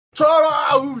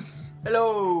Potatoes!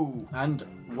 Hello! And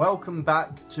welcome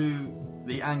back to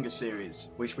the anger series,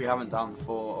 which we haven't done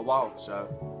for a while, so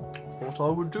I thought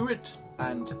I would do it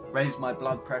and raise my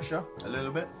blood pressure a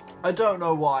little bit. I don't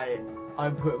know why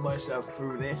I'm putting myself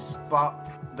through this,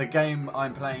 but the game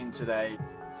I'm playing today,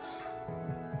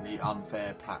 the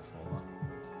unfair platformer.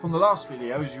 From the last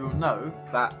videos, you will know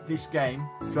that this game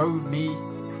drove me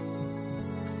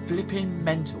flipping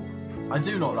mental. I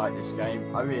do not like this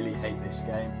game. I really hate this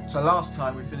game. So last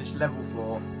time we finished level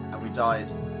 4 and we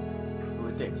died a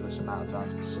ridiculous amount of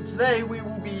times. So today we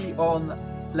will be on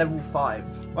level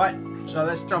 5. Right, so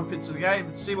let's jump into the game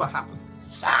and see what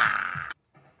happens. Ah!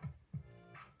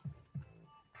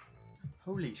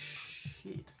 Holy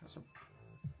shit, that was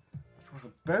a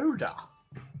boulder.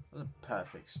 That was a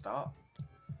perfect start.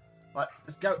 Right,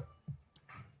 let's go.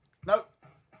 No,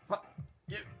 fuck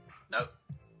you, no.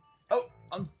 Oh,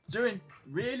 I'm doing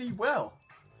really well.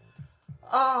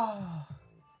 Ah,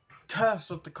 curse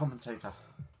of the commentator.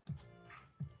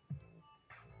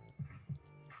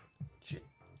 Shit,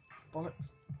 bollocks,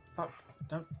 fuck,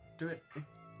 don't do it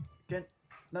again.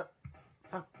 No,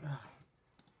 fuck. Ah.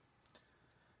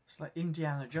 It's like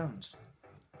Indiana Jones,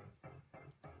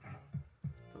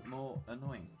 but more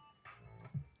annoying.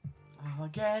 Oh,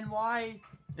 again, why?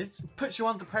 It puts you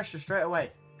under pressure straight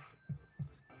away.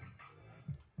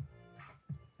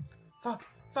 Fuck,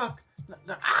 fuck, no,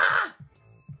 no, ah!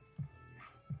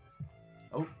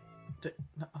 Oh,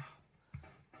 no.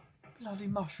 Bloody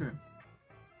mushroom.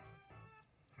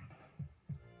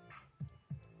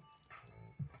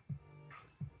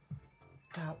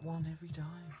 That one every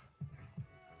time.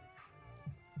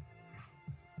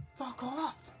 Fuck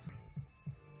off!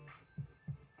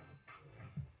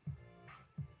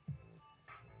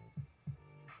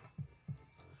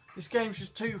 This game's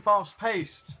just too fast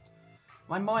paced.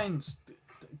 My mind's...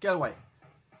 Get away.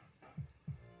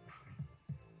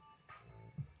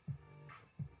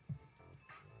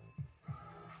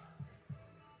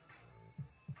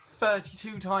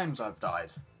 "32 times I've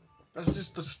died. That's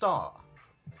just the start.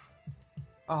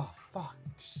 Oh, fuck.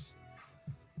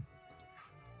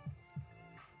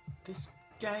 This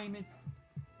game is...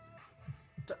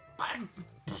 Bang!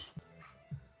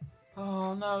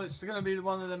 Oh no, it's gonna be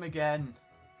one of them again.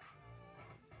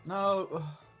 No.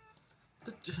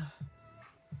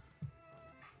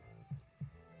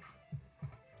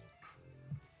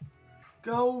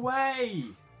 Go away!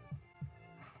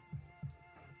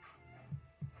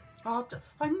 Oh,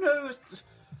 I knew it.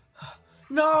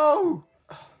 No!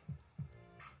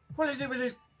 What is it with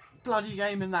this bloody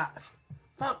game and that?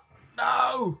 Fuck!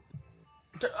 No!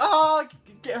 Oh!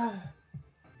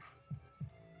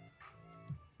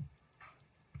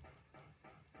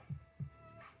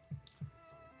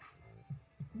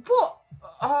 What?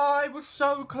 I was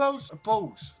so close.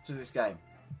 Balls to this game.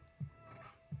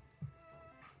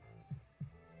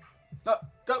 No,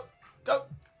 go, go,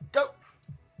 go.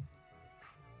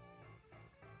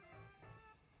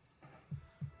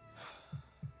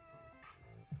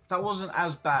 That wasn't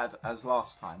as bad as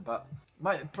last time, but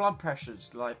my blood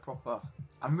pressure's like proper.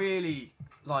 I'm really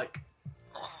like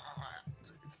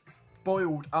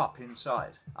boiled up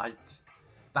inside.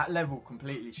 That level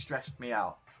completely stressed me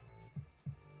out.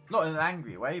 Not in an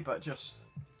angry way, but just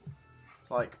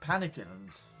like panicking,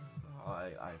 and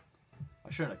I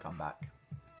shouldn't have come back.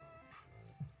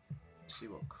 See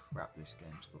what crap this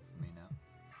game's got for me now.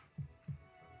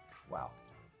 Wow.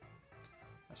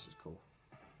 That's just cool.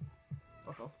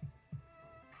 Fuck off.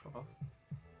 Fuck off.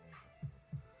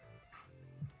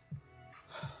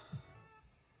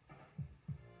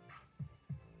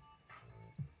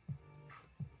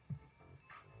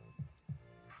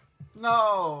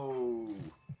 No!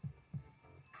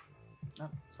 No,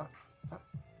 fuck, fuck,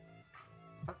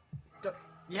 fuck, go.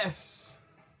 Yes!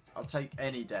 I'll take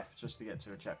any death just to get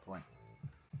to a checkpoint.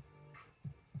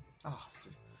 Oh,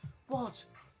 what?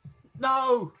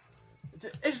 No!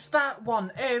 It's that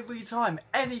one every time.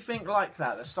 Anything like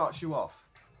that starts you off.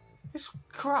 It's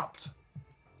corrupt.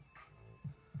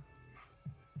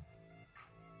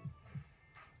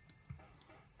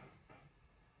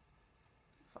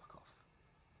 Fuck off.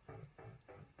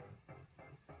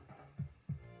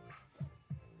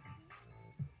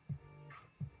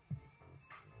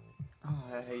 Oh,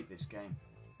 I hate this game.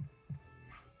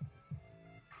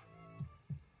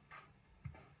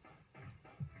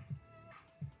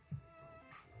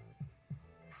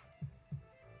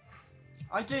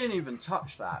 I didn't even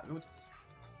touch that.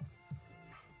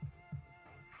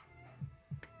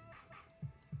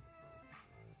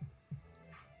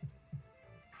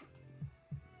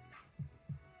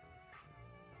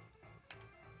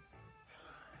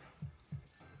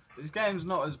 This game's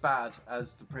not as bad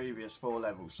as the previous 4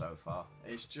 levels so far.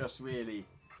 It's just really...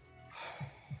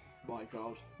 my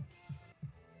god.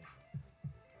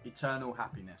 Eternal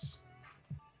happiness.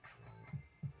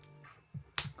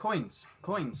 Coins.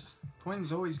 Coins.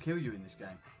 Coins always kill you in this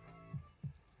game.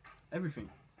 Everything.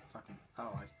 Fucking...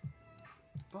 oh,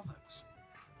 bollocks.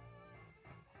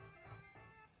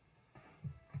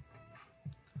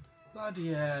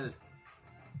 Bloody hell.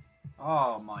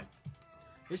 Oh my...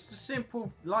 it's the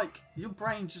simple, like, your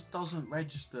brain just doesn't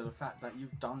register the fact that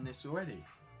you've done this already.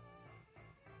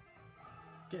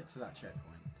 Get to that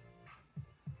checkpoint.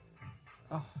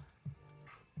 Oh.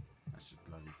 That's just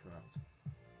bloody corrupt.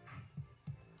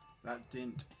 That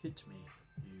didn't hit me,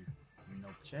 you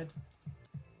knobched.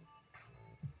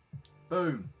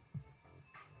 Boom.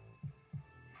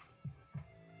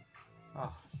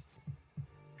 Oh.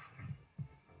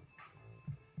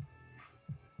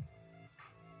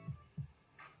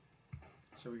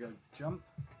 Shall we go jump?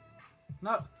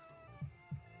 No!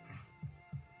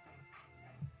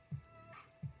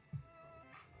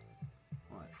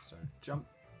 Right, so jump,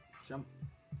 jump,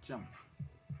 jump.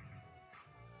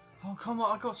 Oh, come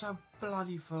on, I got so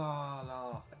bloody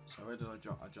far. So where did I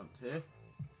jump? I jumped here,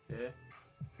 here,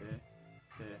 here,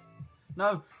 here.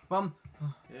 No!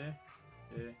 Here,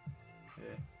 here,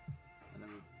 here. And then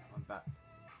I'm back.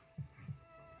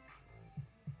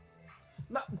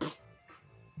 No!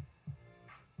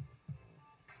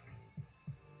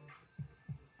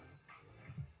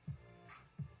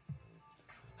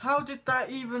 How did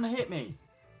that even hit me?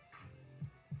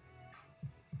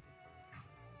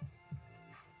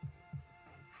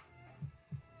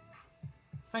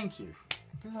 Thank you.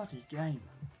 Bloody game.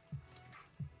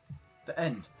 The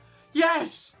end.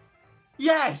 Yes!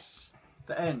 Yes!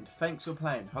 The end. Thanks for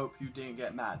playing. Hope you didn't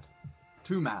get mad.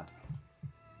 Too mad.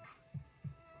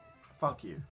 Fuck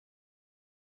you.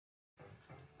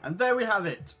 And there we have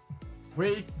it.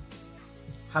 We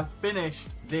have finished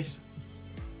this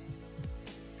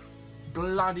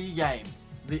bloody game.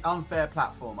 The unfair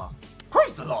platformer.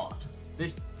 Praise the Lord!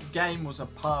 This game was a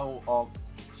pile of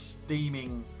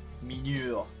steaming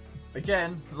manure.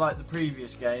 Again, like the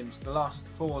previous games, the last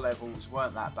 4 levels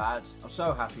weren't that bad. I'm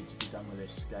so happy to be done with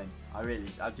this game.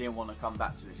 I didn't want to come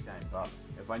back to this game, but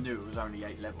if I knew it was only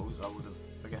 8 levels,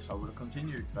 I guess I would have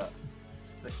continued. But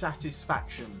the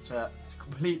satisfaction to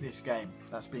complete this game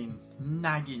that's been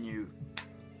nagging you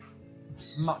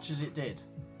as much as it did.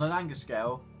 On an anger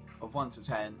scale of 1 to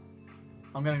 10,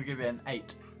 I'm going to give it an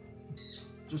 8.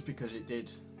 Just because it did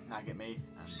nag at me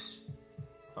and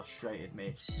frustrated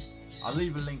me. I'll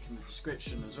leave a link in the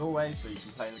description as always so you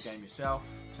can play the game yourself.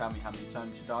 Tell me how many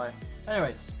times you die.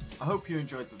 Anyways, I hope you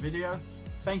enjoyed the video.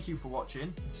 Thank you for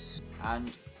watching,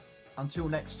 and until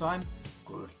next time,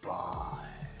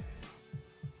 goodbye.